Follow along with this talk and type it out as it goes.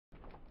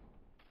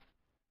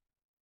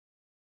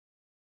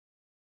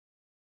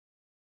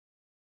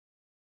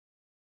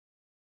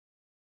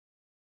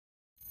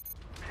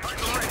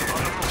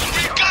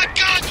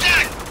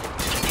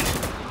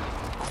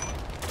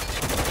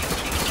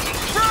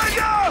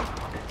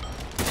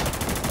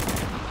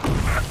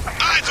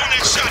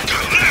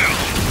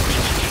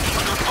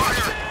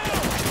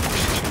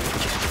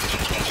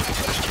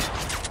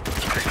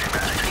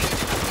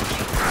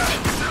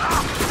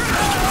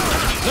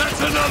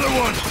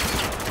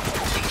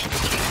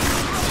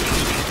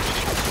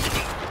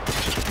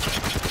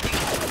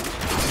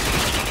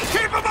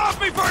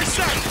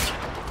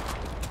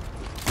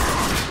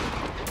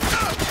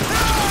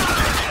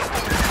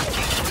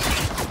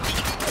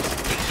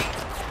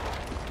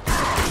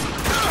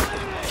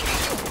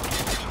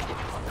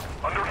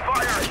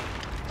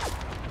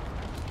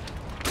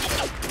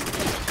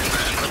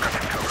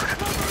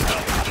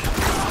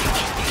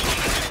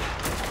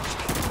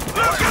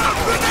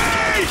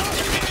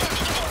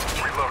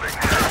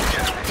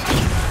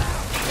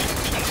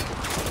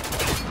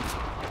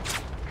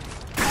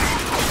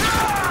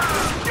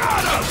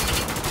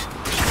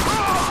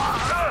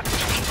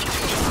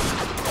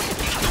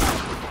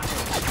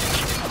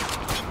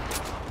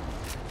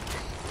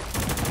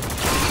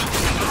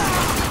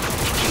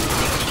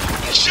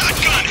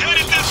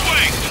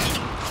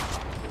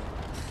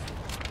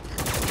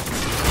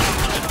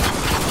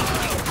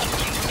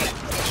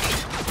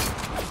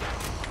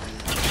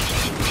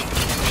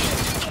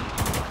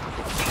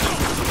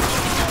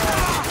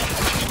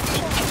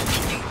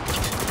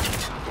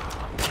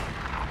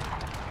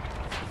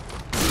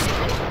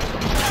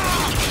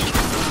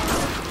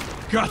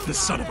Got the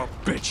son of a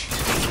bitch!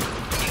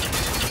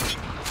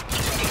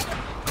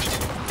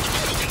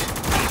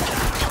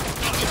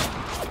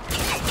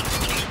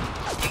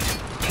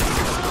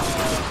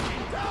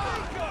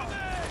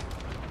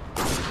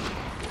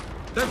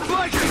 They're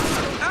flanking!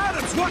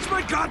 Adams, watch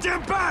my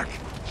goddamn back!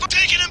 I'm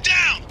taking him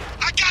down!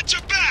 I got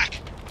your back!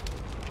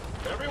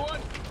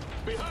 Everyone,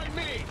 behind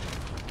me!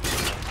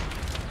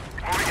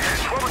 Moving in,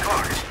 12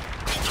 o'clock.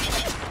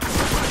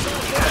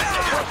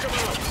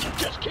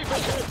 Just keep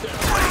his head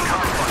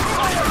down.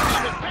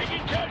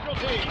 Taking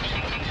casualties.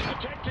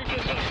 Detecting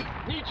this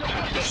up. Needs a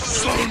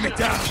Slowing me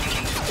down!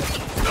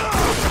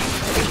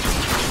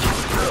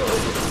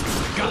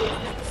 Got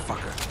him,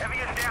 motherfucker. Heavy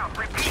is down.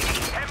 Repeat,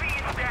 heavy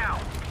is down.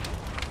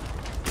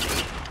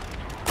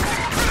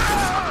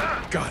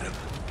 Got him.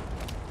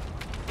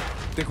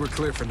 Think we're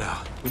clear for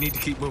now. We need to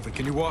keep moving.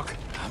 Can you walk?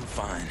 I'm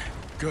fine.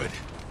 Good.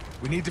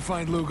 We need to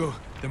find Lugo,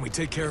 then we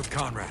take care of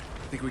Conrad.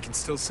 I think we can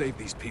still save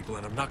these people,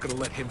 and I'm not gonna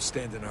let him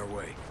stand in our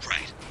way.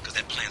 Right, because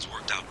that plan's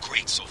worked out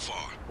great so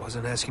far.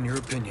 Wasn't asking your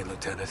opinion,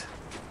 Lieutenant.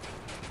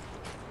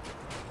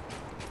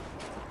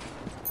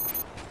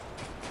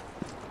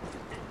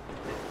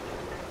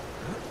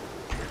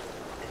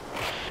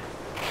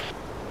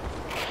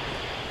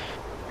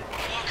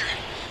 Walker,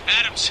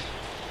 Adams,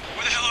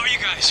 where the hell are you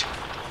guys?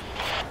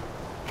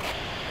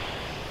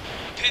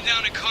 I'm pinned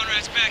down in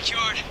Conrad's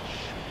backyard.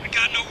 I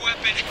got no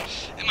weapon,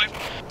 and my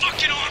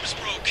fucking arm's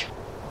broke.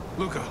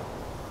 Lugo!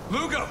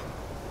 Lugo!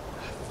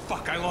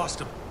 Fuck, I lost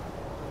him.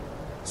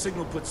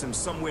 Signal puts him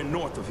somewhere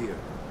north of here.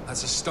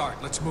 That's a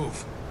start. Let's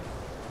move.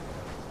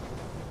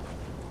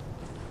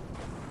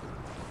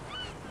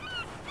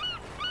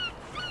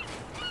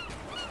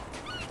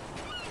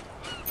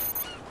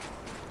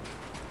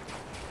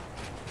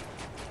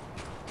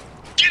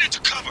 Get into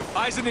cover!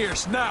 Eyes and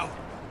ears, now!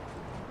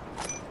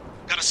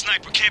 Got a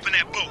sniper camping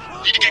that boat.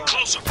 Need to get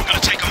closer. We're gonna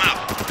take him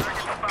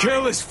out.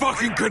 Kill is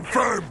fucking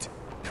confirmed!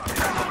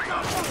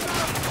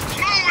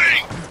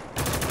 Moving!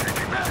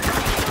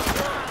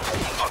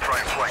 I'll try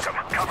and flank him.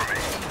 Cover me.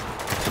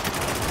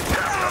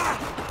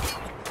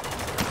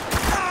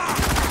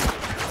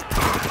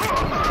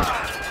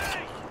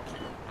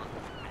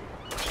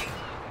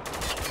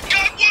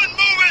 Got one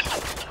moving!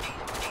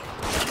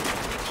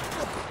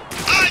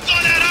 Eyes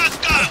on that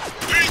hostile!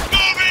 He's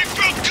moving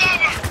from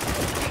cover!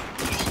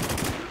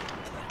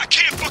 I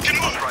can't fucking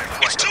move!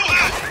 It's too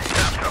hot!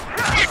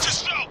 Watch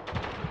yourself!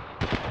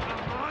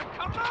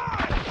 Come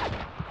on!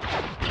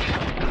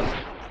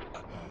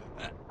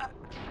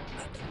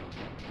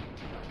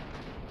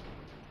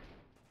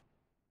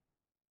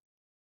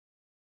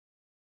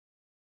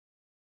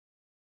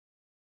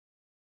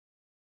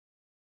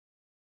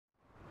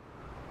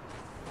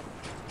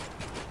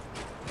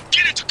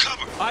 Get into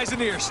cover! Eyes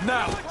and ears,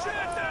 now!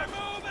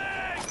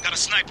 Got a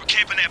sniper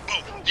camping that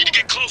boat. Need to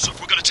get closer if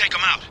we're gonna take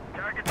him out.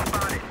 Target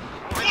spotted.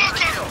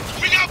 Walker!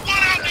 We got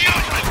one out in the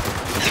open!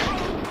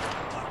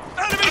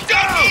 Enemy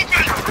Down!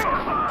 Movement!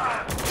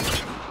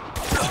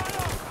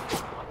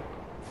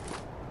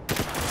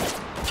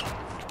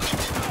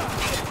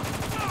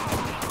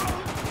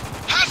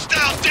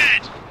 Hostile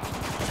dead!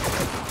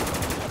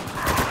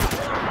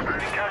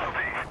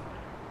 Casualty.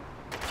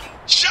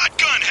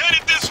 Shotgun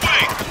headed this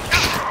way!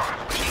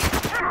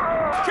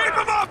 Keep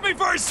him off me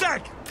for a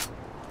sec!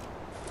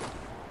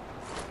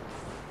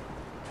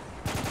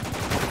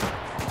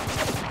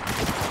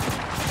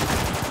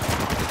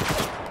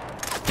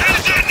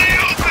 He's in the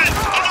open!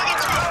 Another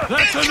group!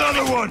 That's Incoming!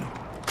 another one!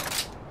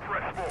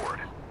 Press forward.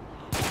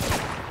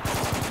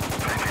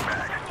 Changing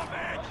back.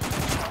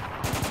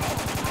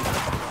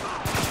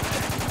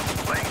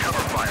 Laying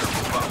cover fire.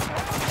 Move up.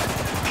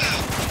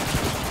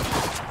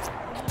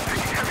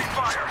 Taking heavy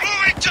fire.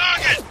 Moving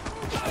target!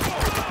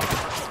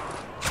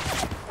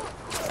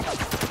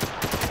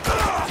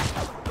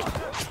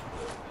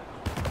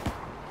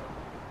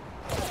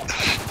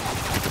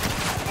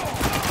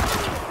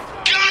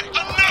 Got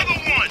another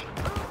one!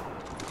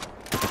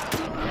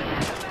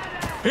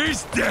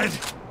 He's dead!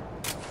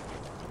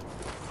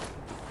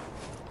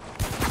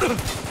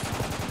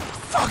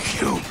 Fuck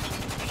you!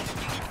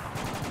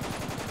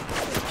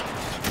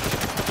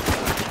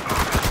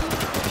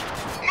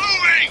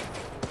 Moving!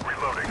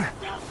 Reloading.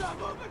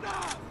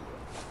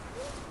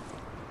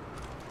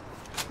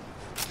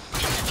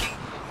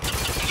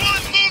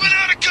 One moving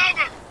out of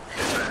cover!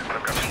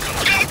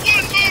 Got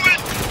one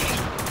moving!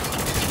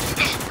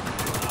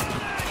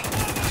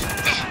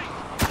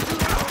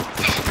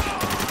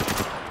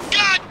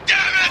 God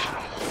damn it!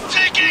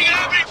 Taking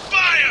heavy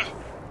fire!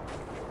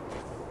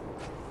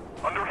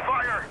 Under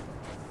fire.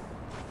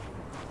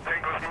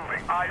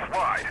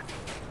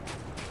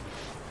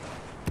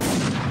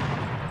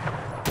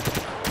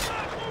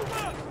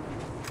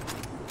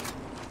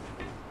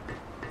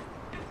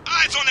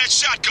 hands on that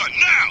shotgun,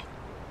 now!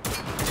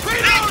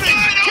 Reloading!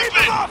 Keep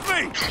him off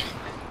me!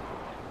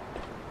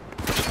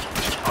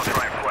 I'll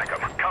try and flank him.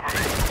 Cover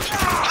me.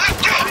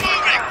 Let's go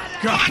moving!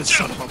 Got the Watch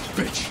son him! of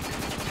a bitch!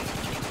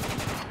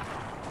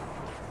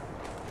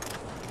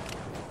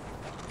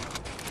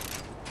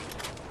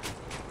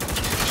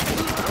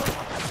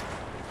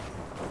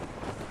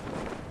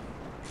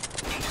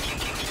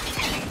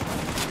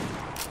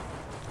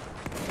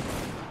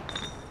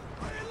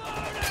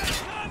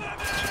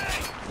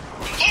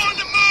 On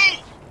the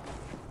move!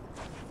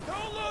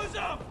 Don't lose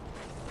him!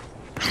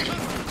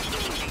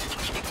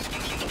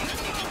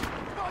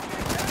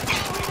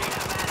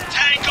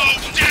 Tango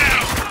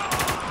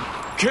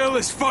down! Kill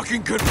is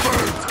fucking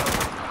confirmed!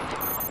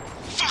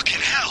 Fucking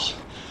hell!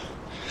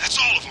 That's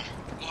all of them.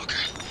 Walker,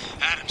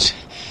 Adams,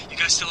 you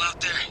guys still out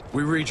there?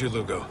 We read you,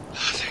 Lugo. Oh,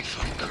 thank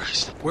fucking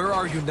Christ. Where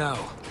are you now?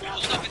 We're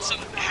holed up in some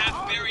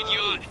half-buried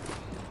yacht.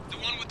 The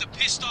one with the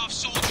pissed-off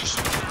soldiers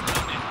swimming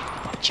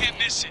around it. Can't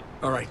miss it.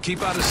 All right,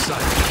 keep out of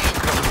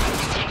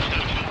sight.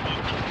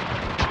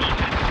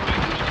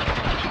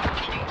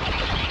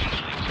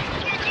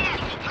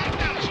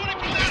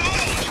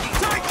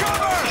 Take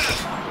cover!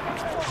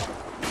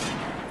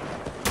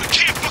 I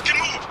can't fucking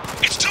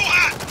move! It's too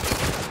hot!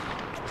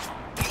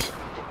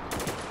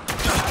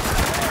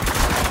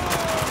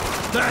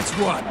 That's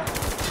one!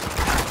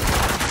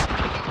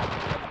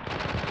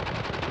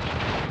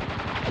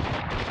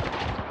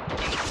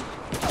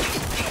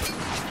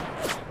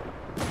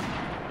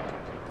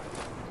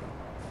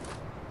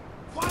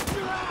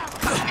 Moving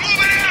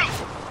out!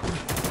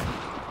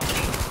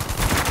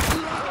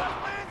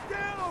 Man's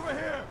down over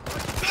here!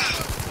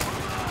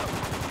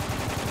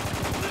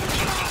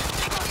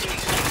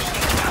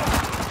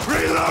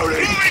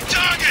 Reloading! Moving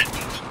target!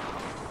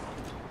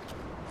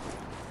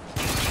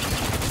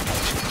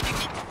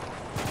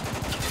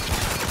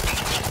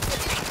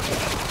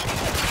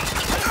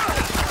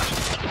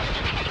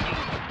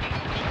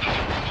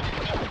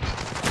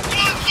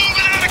 One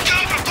moving out of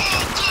cover!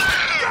 All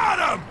clear! Got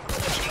him!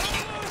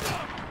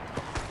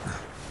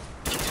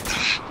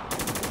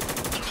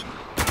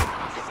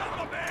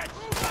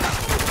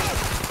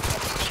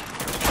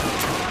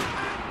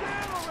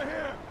 Down over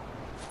here!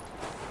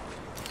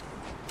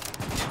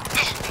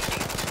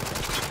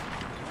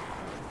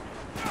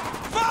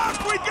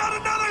 Fuck! We got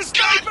another Got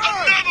sniper!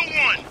 another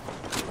one!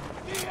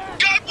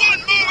 Got one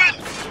moving!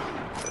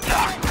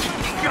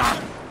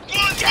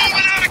 One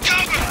moving out of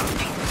cover!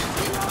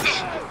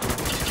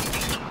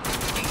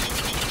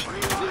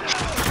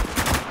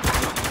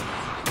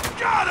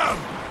 Got him!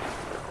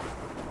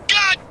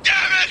 God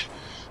damn it!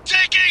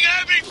 Taking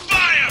heavy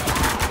fire!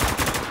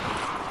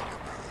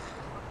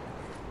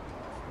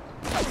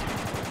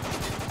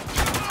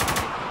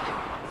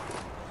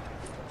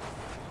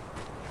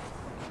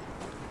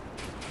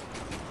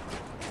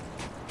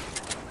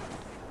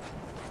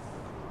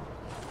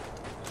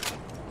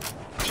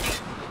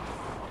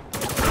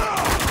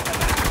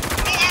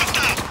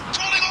 Hostile!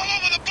 Crawling all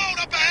over the boat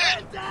up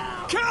ahead!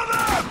 Kill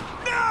them!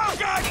 No!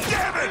 God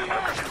damn it!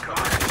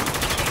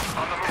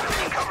 On the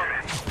move. Cover me.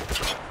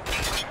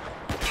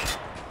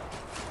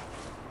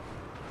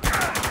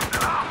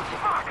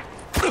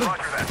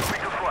 Roger that.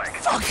 Moving to flank.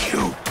 Fuck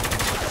you!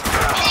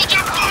 Hold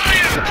your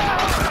fire!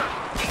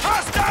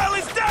 Hostile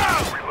is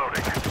down!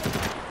 Reloading.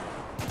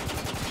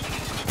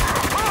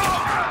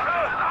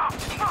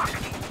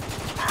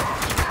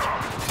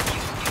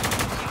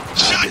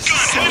 Shotgun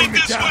heading me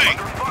this down. way!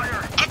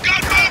 Fire. I've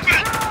got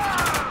movement!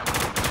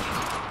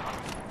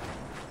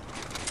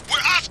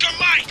 We're Oscar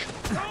Mike!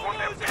 Want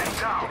them pinned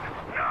down.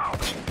 Now.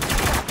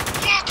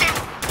 Walker!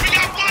 We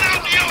got one out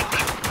in the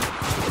open!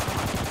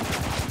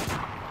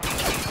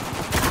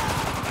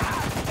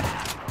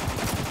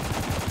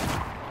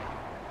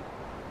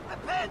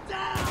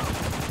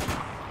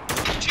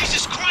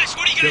 Jesus Christ,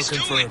 what are you guys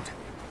Kill doing? confirmed.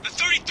 The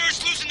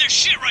 33rd's losing their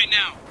shit right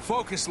now.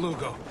 Focus,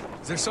 Lugo.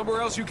 Is there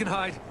somewhere else you can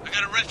hide? I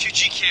got a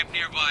refugee camp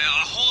nearby.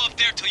 I'll hole up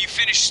there till you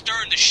finish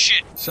stirring the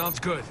shit. Sounds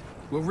good.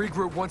 We'll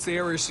regroup once the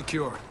area's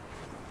secure.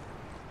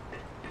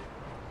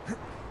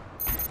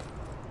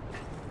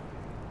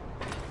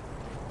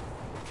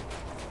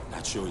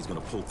 Not sure he's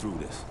gonna pull through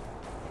this.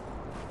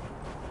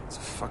 It's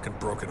a fucking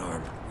broken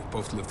arm. We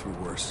both lived through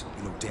worse.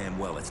 You know damn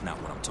well that's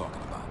not what I'm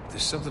talking about.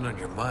 There's something on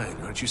your mind.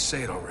 Why don't you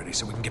say it already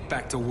so we can get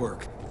back to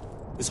work?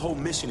 This whole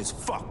mission is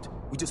fucked.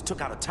 We just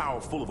took out a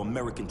tower full of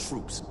American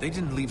troops. They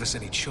didn't leave us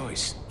any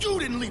choice. You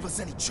didn't leave us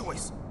any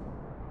choice.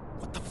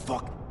 What the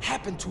fuck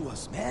happened to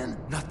us, man?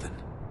 Nothing.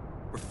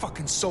 We're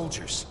fucking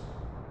soldiers.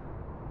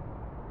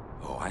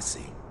 Oh, I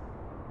see.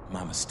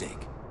 My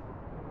mistake.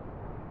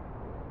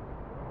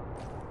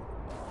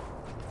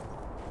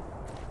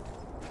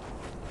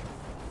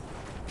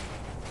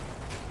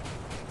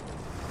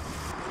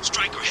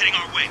 Striker heading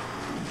our way.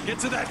 Get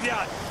to that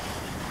yacht.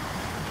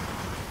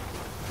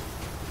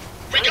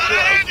 We got a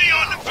Andy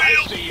on the I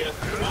field! see you.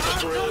 Moving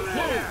through.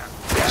 Move!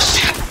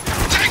 Shit!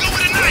 Tango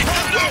with a knife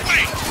coming our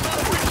way!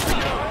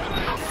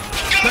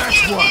 Got That's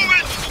one one.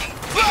 moving!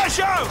 Flash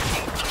out!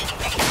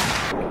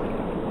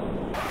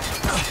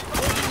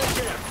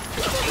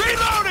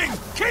 Reloading!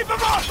 Keep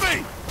him off me!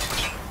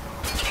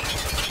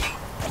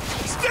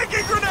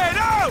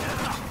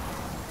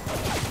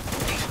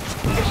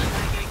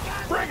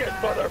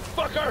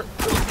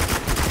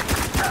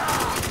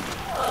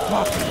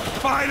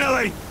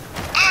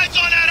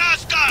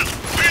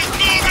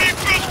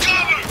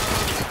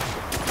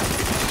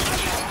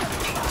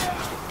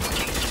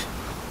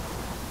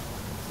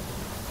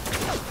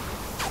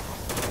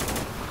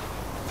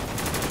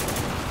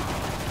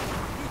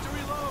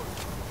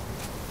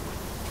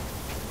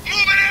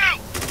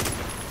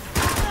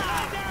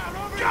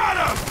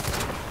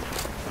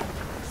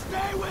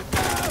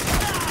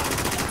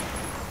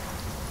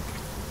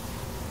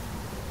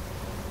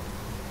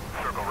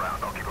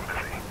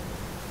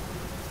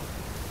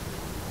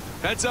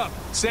 Heads up.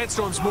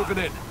 Sandstorm's moving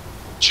in.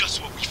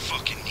 Just what we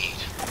fucking need.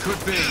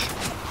 Could be.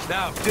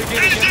 Now, dig in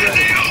and It's get in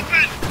ready. the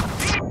open!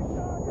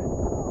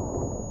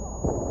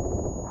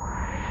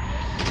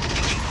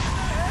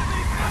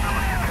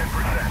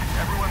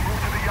 Everyone move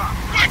to the yacht.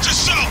 Watch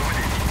yourself!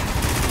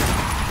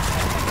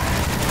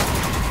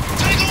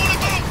 Take on the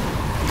boat!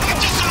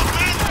 Watch yourself,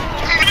 man!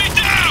 Enemy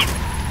down!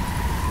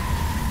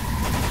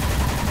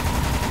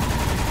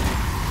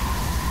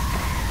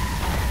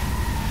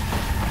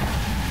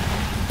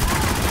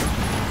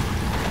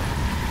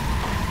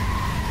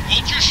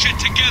 Hold your shit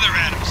together,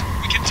 Adams.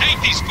 We can take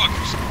these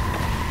fuckers.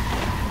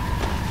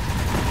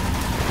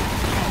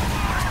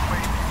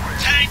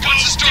 Tank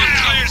once the storm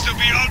clears, they'll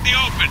be out in the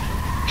open.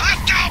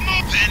 Hostile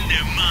move! Then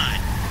they're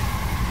mine.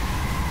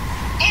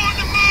 On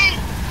the move!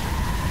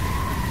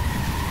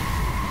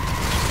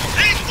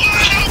 He's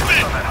wide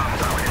open!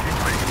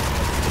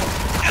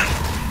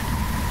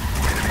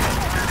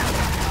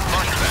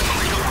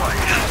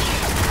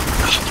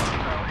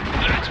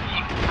 That's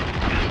what.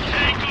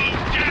 Tango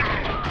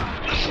down!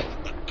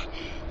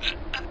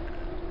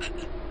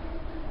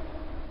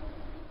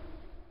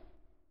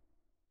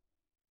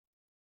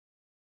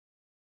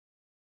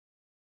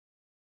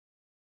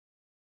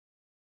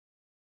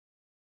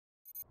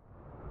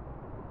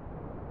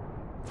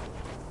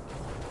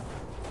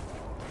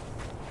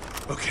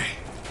 Okay.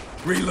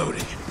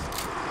 Reloading.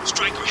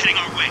 Striker heading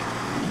our way.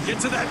 Get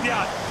to that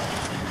yacht.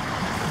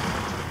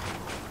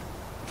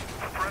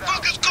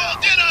 Fuckers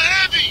called dinner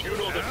heavy! You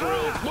know the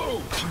drill.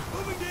 Move!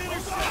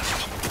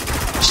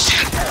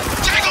 Shit!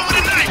 Tango with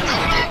a knife!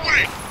 On our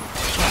way!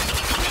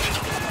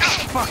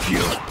 Fuck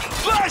you.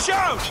 Flash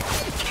out!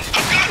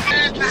 I've got my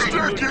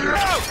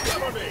Out!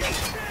 Cover me!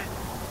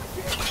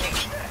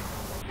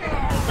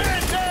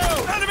 Man down!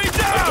 Enemy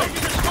down!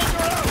 Taking this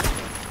fucker out!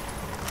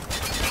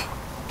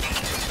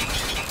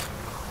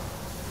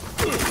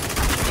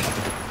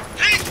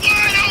 He's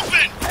wide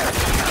open!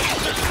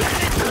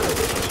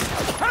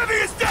 Heavy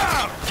is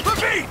down!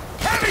 Repeat!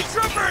 Heavy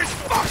trooper is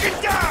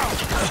fucking down!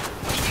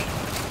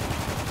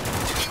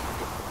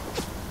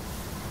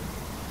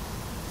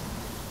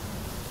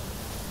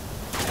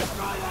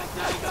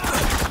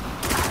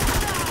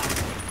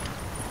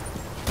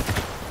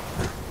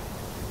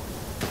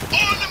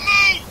 On the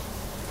move!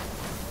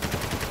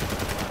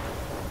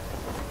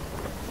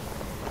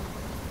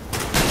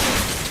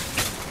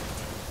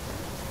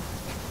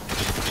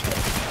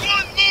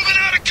 One moving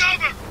out of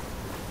cover!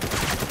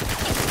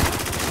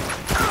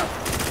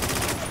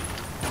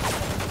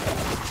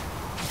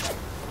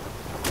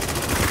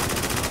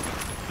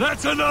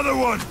 That's another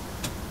one!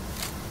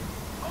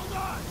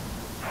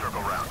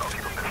 Circle round. I'll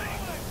keep them busy.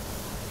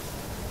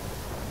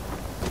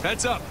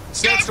 Heads up. Got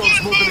Sandstorm's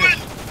one moving in.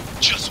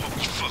 Just what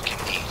we fucking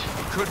need.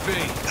 Could be.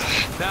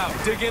 Now,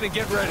 dig in and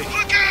get ready.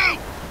 Look out!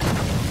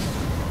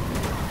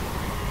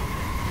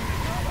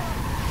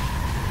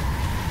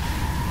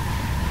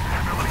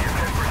 Stability at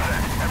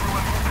 10%.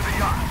 Everyone move to the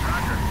yacht.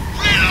 Roger.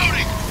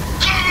 Reloading!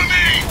 Cover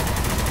me!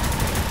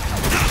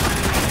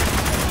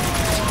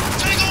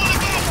 Take on the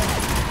boat!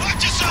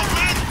 Watch yourself,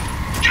 man!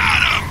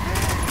 Got him!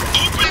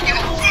 Open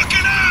your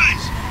fucking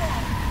eyes!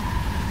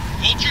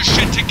 Hold your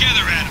shit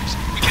together, Adams.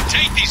 We can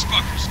take these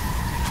fuckers.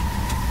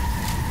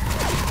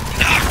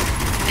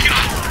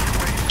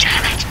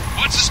 Damn it!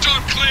 Once the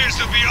storm clears,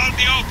 they'll be out in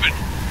the open.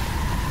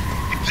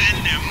 Then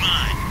they're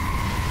mine.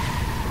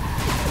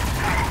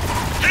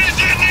 He's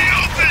in the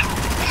open!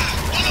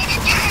 All over the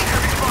boat!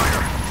 Heavy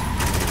fire.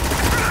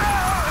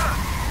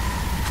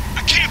 I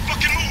can't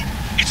fucking move!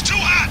 It's too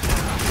hot!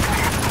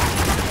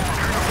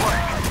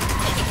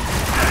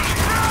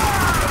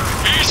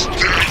 He's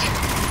dead!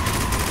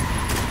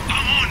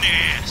 I'm on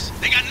their ass.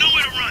 They got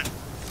nowhere to run.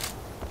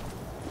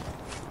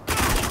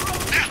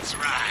 That's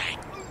right.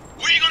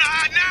 Where you gonna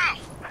hide now?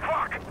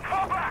 Fuck!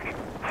 Fall back!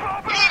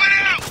 Fall back! Move it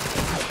out!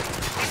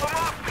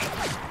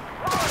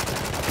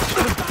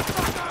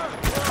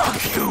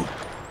 Fuck you!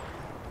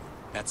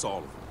 That's all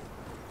of them.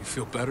 You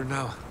feel better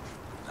now?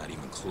 Not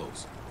even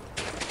close.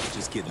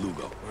 Just get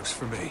Lugo. Works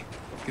for me.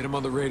 Get him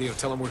on the radio.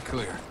 Tell him we're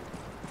clear.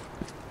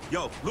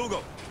 Yo,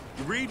 Lugo,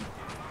 you read?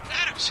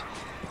 Adams!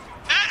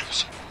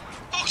 Adams!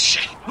 Oh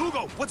shit!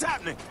 Lugo, what's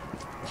happening?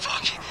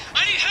 Fuck!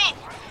 I need help!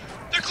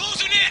 They're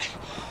closing in!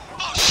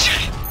 Oh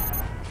shit!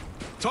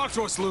 Talk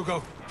to us,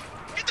 Lugo.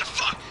 Get the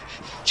fuck!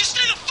 Just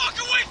stay the fuck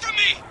away from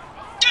me!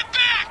 Get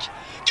back!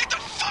 Get the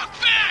fuck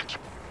back!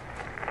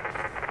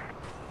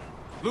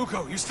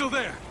 Lugo, you still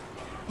there?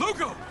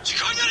 Lugo!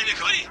 Çıkarları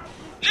yukarı!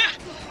 Ne?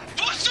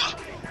 Bossa!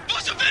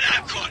 Bossa Ben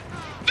Amkon!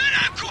 Ben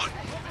Amkon!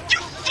 You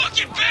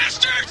fucking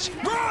bastards!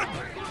 Run!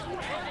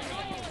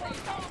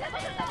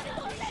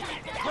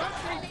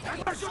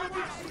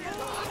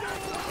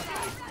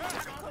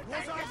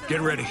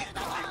 Get ready.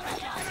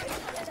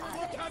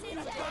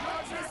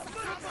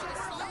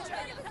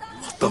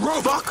 The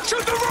fuck?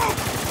 Shoot the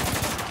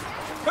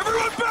roof!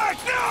 Everyone back,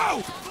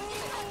 now!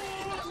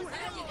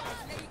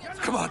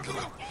 Come on,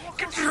 Lugo.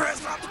 Get your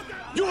ass up!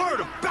 You heard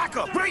him! Back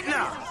up, right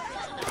now!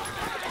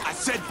 I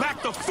said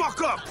back the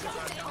fuck up!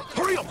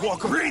 Hurry up,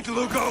 Walker! Breathe,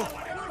 Lugo!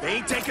 They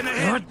ain't taking a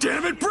hit! God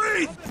damn it,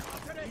 breathe!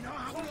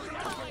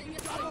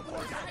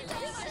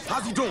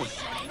 How's he doing?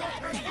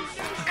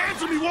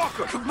 Answer me,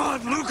 Walker! Come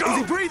on, Lugo! Is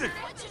he breathing?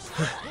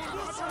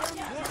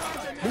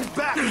 Move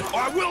back, or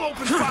I will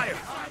open fire!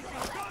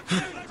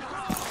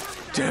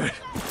 Damn it.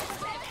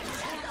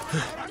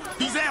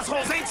 These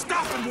assholes ain't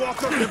stopping,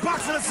 Walker! They're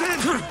boxing us in!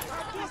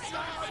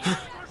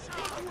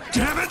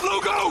 Damn it,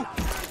 Lugo!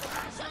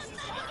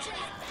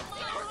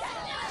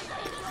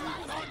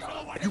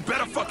 You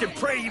better fucking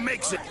pray he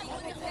makes it!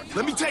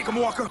 Let me take him,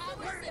 Walker!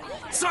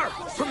 Sir,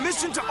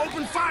 permission to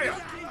open fire!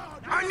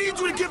 I need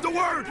you to give the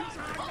word!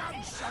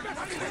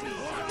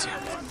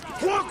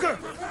 Walker!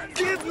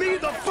 Give me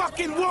the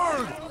fucking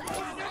word!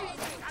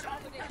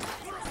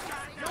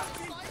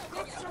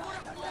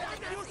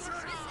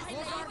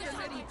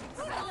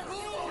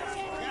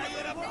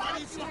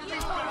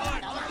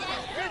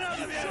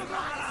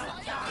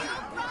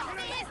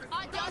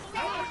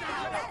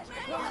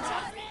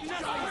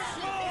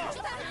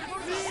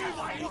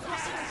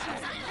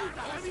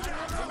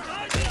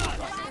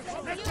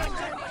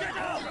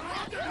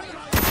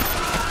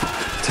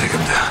 Take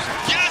him down.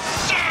 Yes,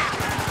 sir!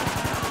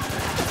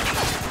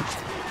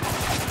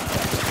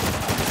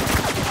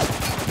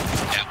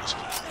 That was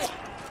cool.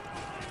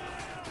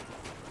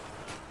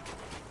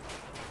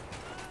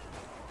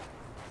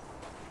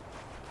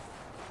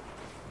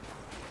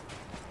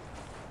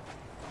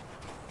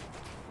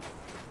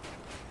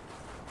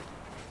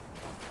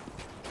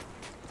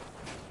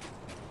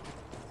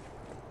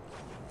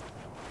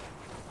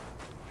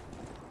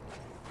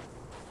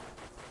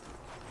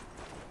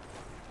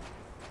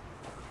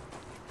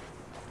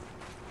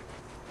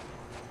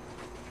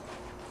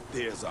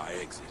 There's our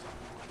exit.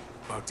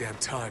 About damn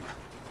time.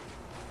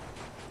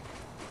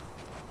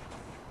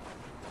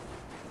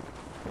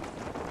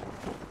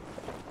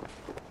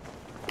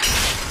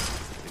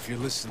 If you're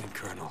listening,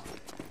 Colonel,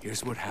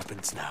 here's what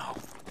happens now.